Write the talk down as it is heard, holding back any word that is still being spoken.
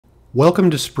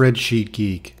Welcome to Spreadsheet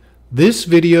Geek. This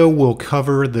video will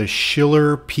cover the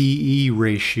Shiller PE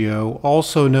ratio,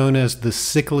 also known as the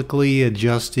cyclically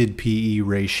adjusted PE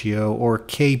ratio or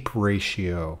CAPE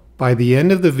ratio. By the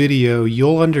end of the video,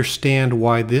 you'll understand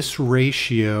why this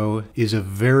ratio is a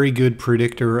very good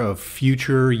predictor of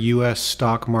future U.S.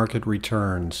 stock market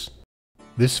returns.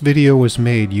 This video was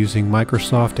made using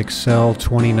Microsoft Excel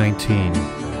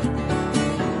 2019.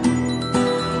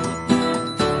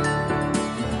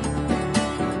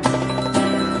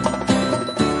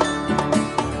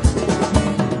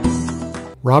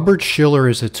 Robert Shiller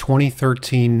is a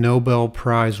 2013 Nobel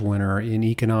Prize winner in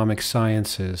economic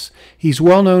sciences. He's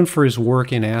well known for his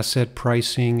work in asset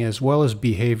pricing as well as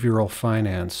behavioral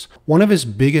finance. One of his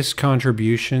biggest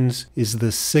contributions is the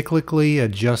cyclically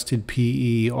adjusted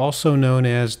PE, also known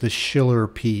as the Shiller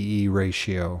PE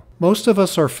ratio. Most of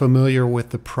us are familiar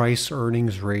with the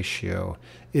price-earnings ratio.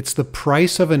 It's the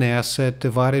price of an asset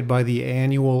divided by the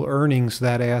annual earnings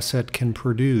that asset can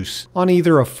produce on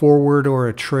either a forward or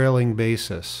a trailing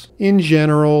basis. In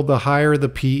general, the higher the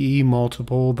PE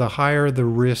multiple, the higher the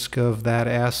risk of that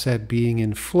asset being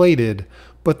inflated.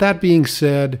 But that being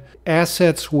said,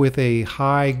 assets with a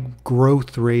high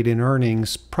growth rate in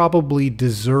earnings probably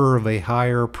deserve a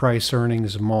higher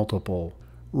price-earnings multiple.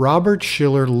 Robert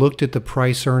Shiller looked at the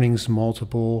price-earnings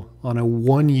multiple on a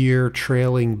one-year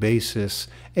trailing basis,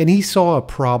 and he saw a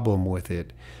problem with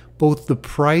it. Both the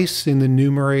price in the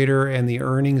numerator and the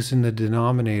earnings in the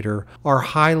denominator are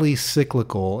highly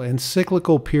cyclical, and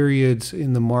cyclical periods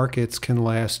in the markets can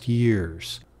last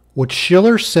years. What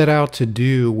Shiller set out to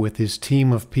do with his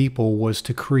team of people was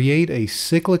to create a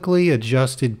cyclically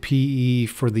adjusted PE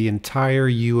for the entire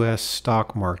U.S.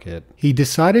 stock market. He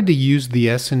decided to use the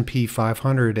S&P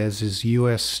 500 as his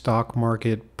U.S. stock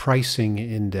market pricing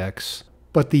index,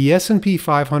 but the S&P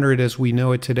 500 as we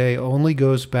know it today only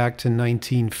goes back to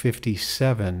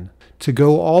 1957. To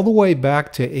go all the way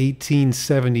back to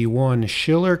 1871,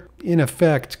 Shiller in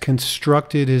effect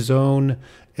constructed his own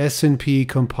S&P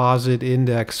Composite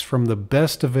index from the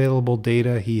best available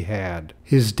data he had.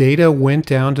 His data went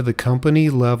down to the company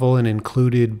level and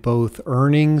included both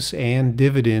earnings and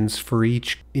dividends for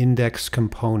each index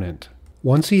component.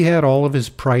 Once he had all of his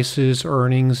prices,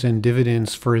 earnings, and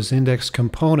dividends for his index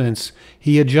components,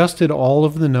 he adjusted all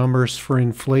of the numbers for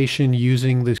inflation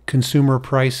using the Consumer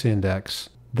Price Index.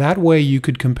 That way you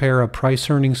could compare a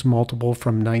price-earnings multiple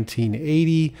from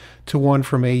 1980 to one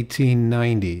from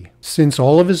 1890. Since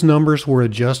all of his numbers were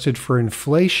adjusted for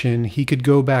inflation, he could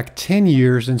go back 10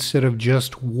 years instead of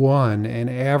just one and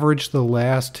average the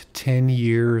last 10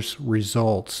 years'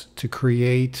 results to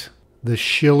create the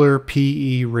Shiller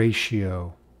PE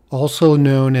ratio, also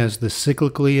known as the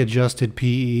cyclically adjusted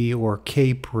PE or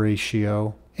CAPE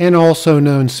ratio, and also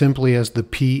known simply as the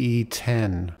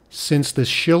PE10. Since the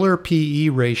Shiller PE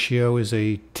ratio is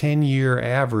a 10-year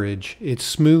average, it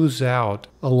smooths out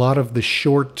a lot of the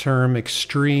short-term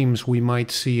extremes we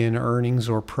might see in earnings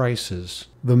or prices.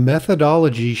 The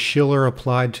methodology Shiller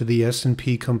applied to the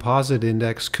S&P Composite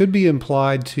Index could be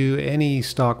applied to any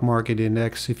stock market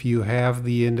index if you have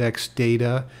the index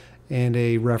data and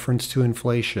a reference to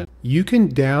inflation. You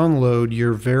can download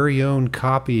your very own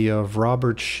copy of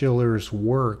Robert Shiller's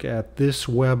work at this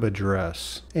web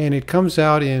address. And it comes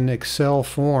out in Excel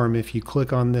form if you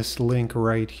click on this link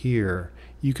right here.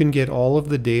 You can get all of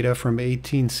the data from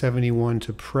 1871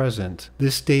 to present.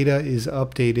 This data is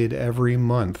updated every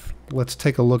month. Let's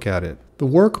take a look at it. The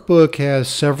workbook has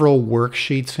several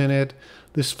worksheets in it.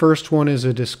 This first one is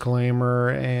a disclaimer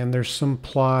and there's some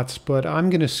plots, but I'm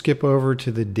going to skip over to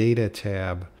the data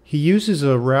tab. He uses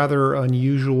a rather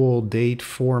unusual date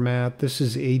format. This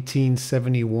is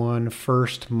 1871,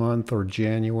 first month or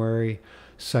January,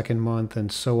 second month, and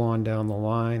so on down the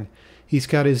line. He's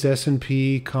got his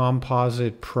S&P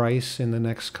Composite price in the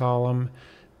next column,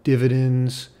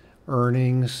 dividends,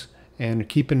 earnings, and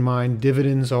keep in mind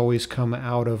dividends always come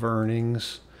out of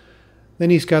earnings. Then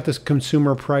he's got this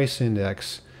Consumer Price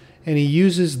Index, and he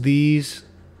uses these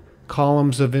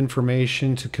columns of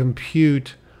information to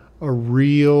compute a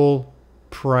real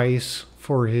price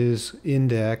for his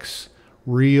index,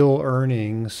 real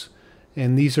earnings,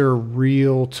 and these are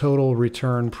real total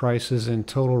return prices and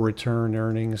total return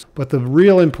earnings. But the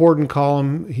real important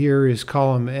column here is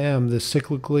column M, the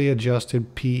cyclically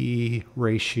adjusted PE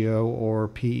ratio or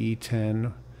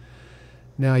PE10.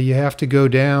 Now you have to go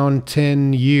down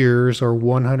 10 years or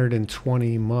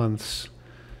 120 months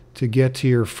to get to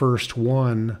your first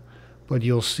one, but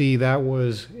you'll see that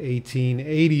was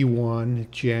 1881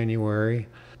 January.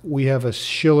 We have a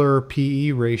Shiller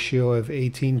PE ratio of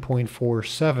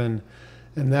 18.47,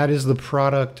 and that is the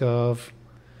product of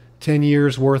 10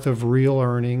 years worth of real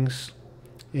earnings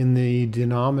in the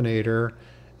denominator,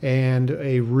 and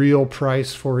a real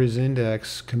price for his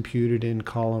index computed in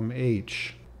column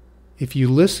H. If you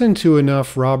listen to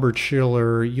enough Robert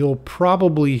Shiller, you'll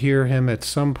probably hear him at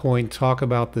some point talk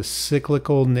about the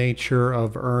cyclical nature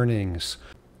of earnings.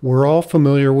 We're all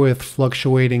familiar with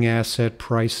fluctuating asset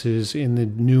prices in the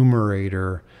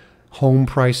numerator. Home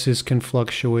prices can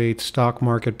fluctuate, stock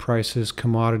market prices,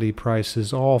 commodity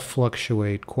prices all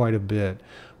fluctuate quite a bit.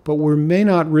 But we may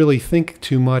not really think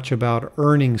too much about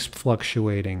earnings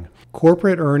fluctuating.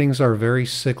 Corporate earnings are very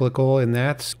cyclical, and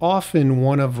that's often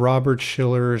one of Robert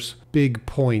Shiller's big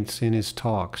points in his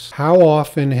talks. How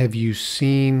often have you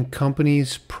seen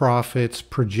companies' profits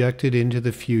projected into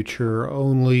the future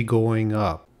only going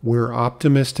up? We're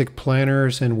optimistic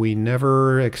planners and we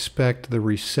never expect the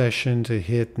recession to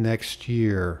hit next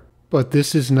year. But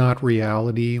this is not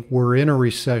reality. We're in a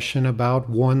recession about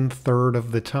 1/3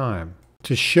 of the time.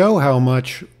 To show how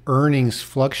much earnings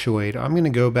fluctuate, I'm going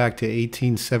to go back to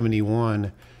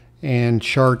 1871 and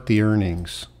chart the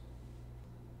earnings.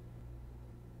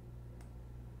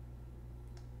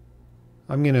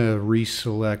 I'm going to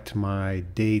reselect my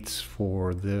dates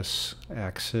for this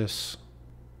axis.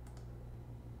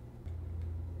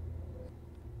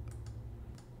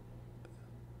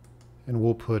 And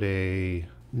we'll put a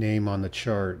name on the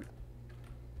chart.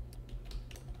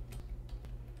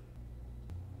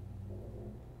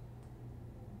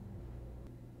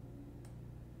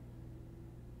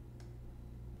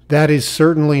 That is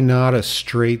certainly not a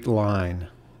straight line.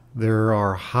 There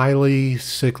are highly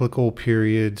cyclical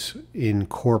periods in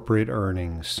corporate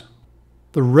earnings.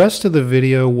 The rest of the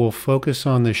video will focus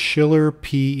on the Shiller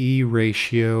PE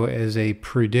ratio as a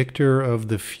predictor of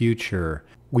the future.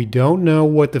 We don't know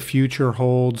what the future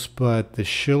holds, but the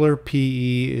Shiller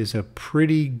PE is a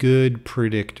pretty good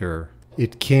predictor.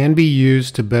 It can be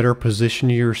used to better position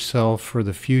yourself for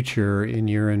the future in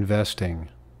your investing.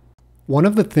 One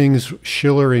of the things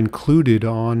Shiller included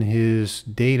on his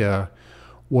data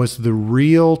was the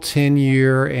real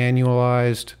 10-year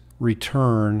annualized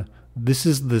return. This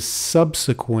is the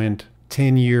subsequent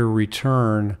 10-year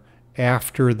return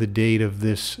after the date of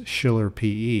this Shiller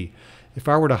PE. If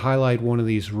I were to highlight one of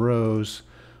these rows,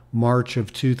 March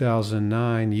of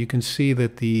 2009, you can see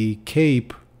that the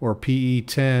CAPE or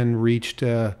PE10 reached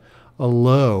a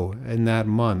low in that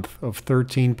month of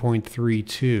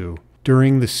 13.32.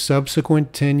 During the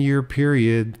subsequent 10-year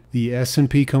period, the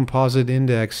S&P Composite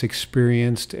Index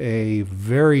experienced a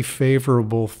very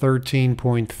favorable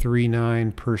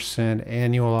 13.39%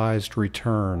 annualized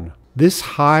return. This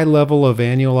high level of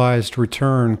annualized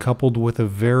return, coupled with a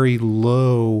very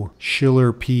low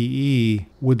Shiller PE,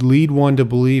 would lead one to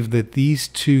believe that these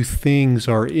two things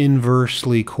are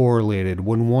inversely correlated.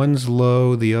 When one's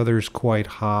low, the other's quite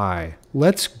high.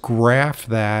 Let's graph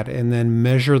that and then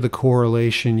measure the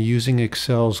correlation using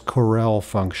Excel's CORREL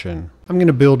function. I'm going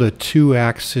to build a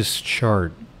 2-axis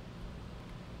chart.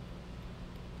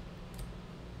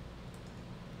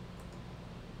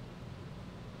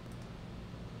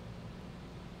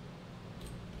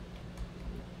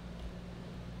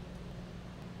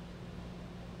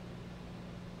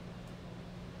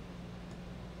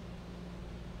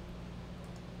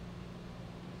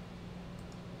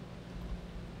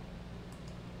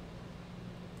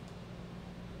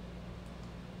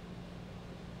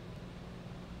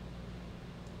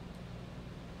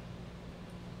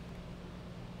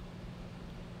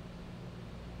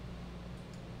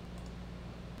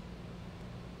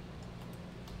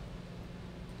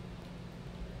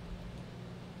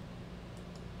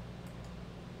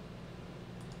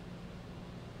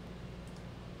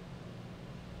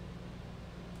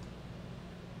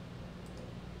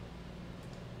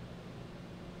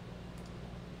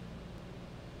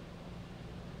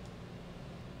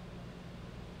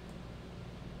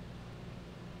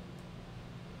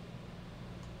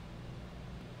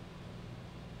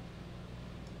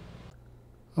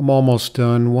 I'm almost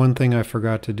done. One thing I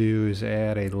forgot to do is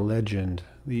add a legend.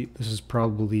 This is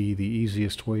probably the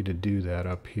easiest way to do that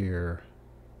up here.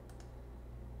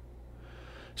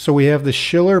 So we have the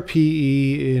Shiller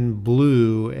PE in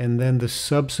blue and then the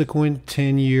subsequent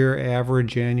 10-year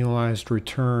average annualized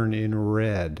return in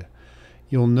red.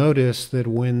 You'll notice that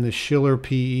when the Shiller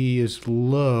PE is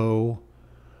low,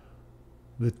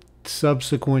 the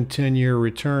subsequent 10-year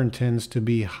return tends to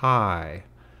be high,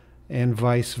 and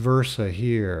vice versa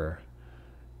here.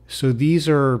 So these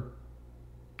are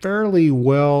fairly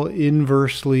well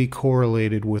inversely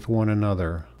correlated with one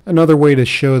another. Another way to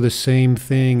show the same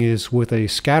thing is with a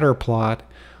scatter plot.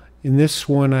 In this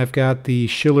one, I've got the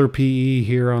Shiller PE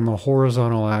here on the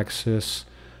horizontal axis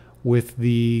with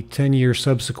the 10-year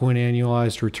subsequent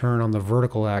annualized return on the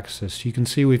vertical axis. You can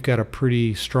see we've got a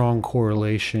pretty strong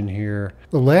correlation here.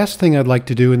 The last thing I'd like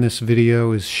to do in this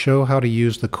video is show how to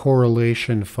use the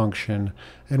correlation function.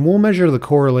 And we'll measure the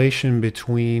correlation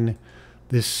between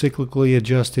this cyclically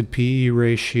adjusted PE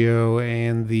ratio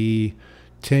and the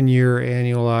 10-year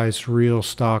annualized real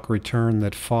stock return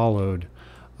that followed.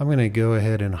 I'm going to go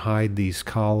ahead and hide these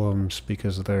columns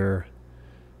because they're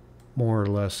more or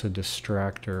less a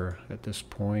distractor at this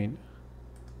point.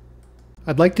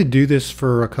 I'd like to do this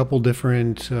for a couple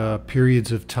different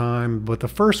periods of time, but the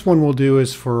first one we'll do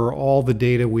is for all the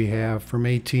data we have from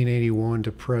 1881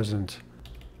 to present.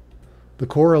 The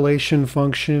correlation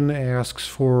function asks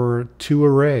for two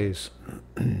arrays.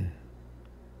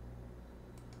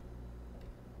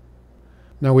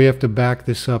 Now we have to back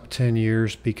this up 10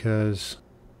 years because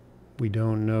we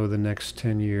don't know the next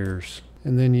 10 years.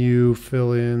 And then you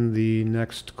fill in the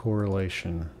next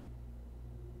correlation.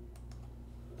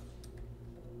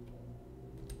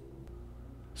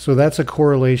 So that's a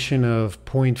correlation of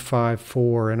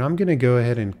 0.54, and I'm going to go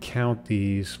ahead and count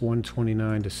these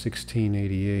 129 to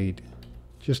 1688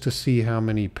 just to see how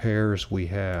many pairs we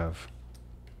have.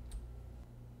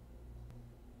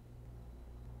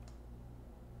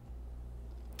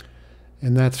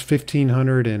 And that's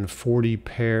 1,540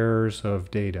 pairs of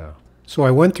data. So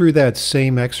I went through that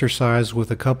same exercise with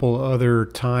a couple other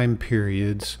time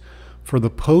periods for the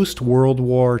post-World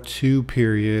War II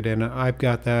period, and I've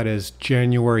got that as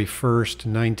January 1st,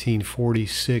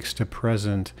 1946 to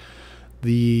present.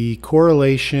 The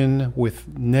correlation with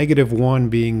 -1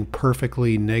 being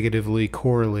perfectly negatively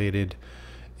correlated,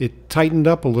 it tightened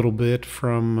up a little bit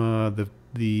from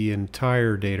the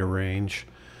entire data range,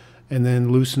 and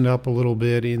then loosened up a little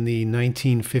bit in the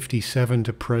 1957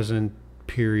 to present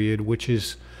period, which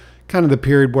is kind of the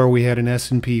period where we had an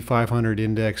S&P 500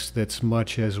 index that's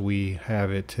much as we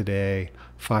have it today,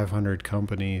 500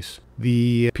 companies.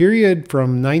 The period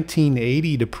from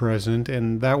 1980 to present,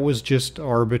 and that was just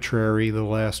arbitrary, the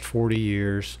last 40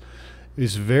 years,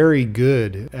 is very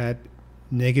good at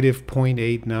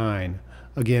 -0.89.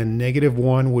 Again,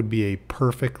 -1 would be a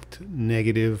perfect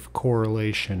negative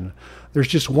correlation. There's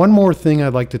just one more thing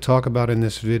I'd like to talk about in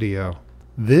this video.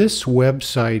 This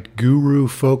website,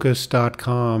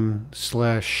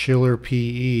 gurufocus.com/Shiller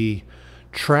PE,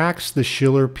 tracks the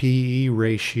Shiller PE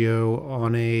ratio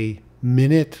on a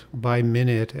minute by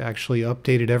minute, actually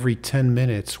updated every 10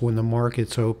 minutes when the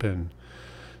market's open.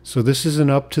 So this is an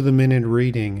up to the minute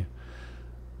reading.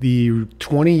 The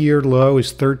 20-year low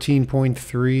is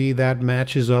 13.3. That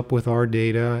matches up with our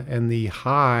data, and the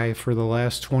high for the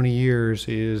last 20 years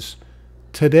is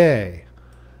today.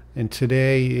 And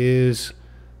today is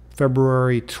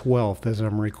February 12th as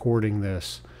I'm recording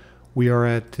this. We are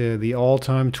at the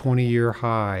all-time 20-year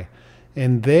high,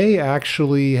 and they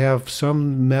actually have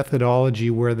some methodology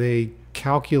where they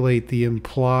calculate the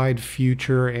implied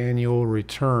future annual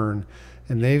return,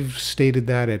 and they've stated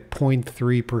that at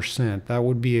 0.3%. That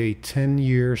would be a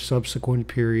 10-year subsequent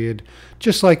period,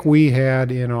 just like we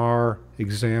had in our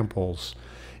examples.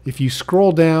 If you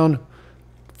scroll down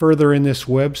further in this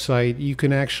website, you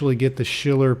can actually get the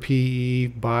Shiller PE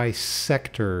by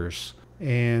sectors.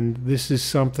 And this is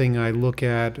something I look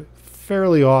at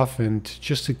fairly often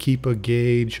just to keep a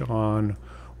gauge on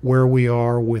where we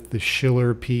are with the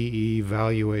Shiller PE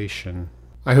valuation.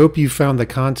 I hope you found the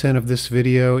content of this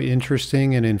video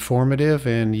interesting and informative,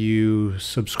 and you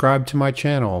subscribe to my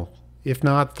channel. If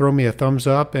not, throw me a thumbs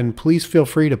up, and please feel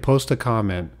free to post a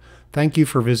comment. Thank you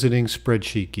for visiting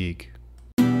Spreadsheet Geek.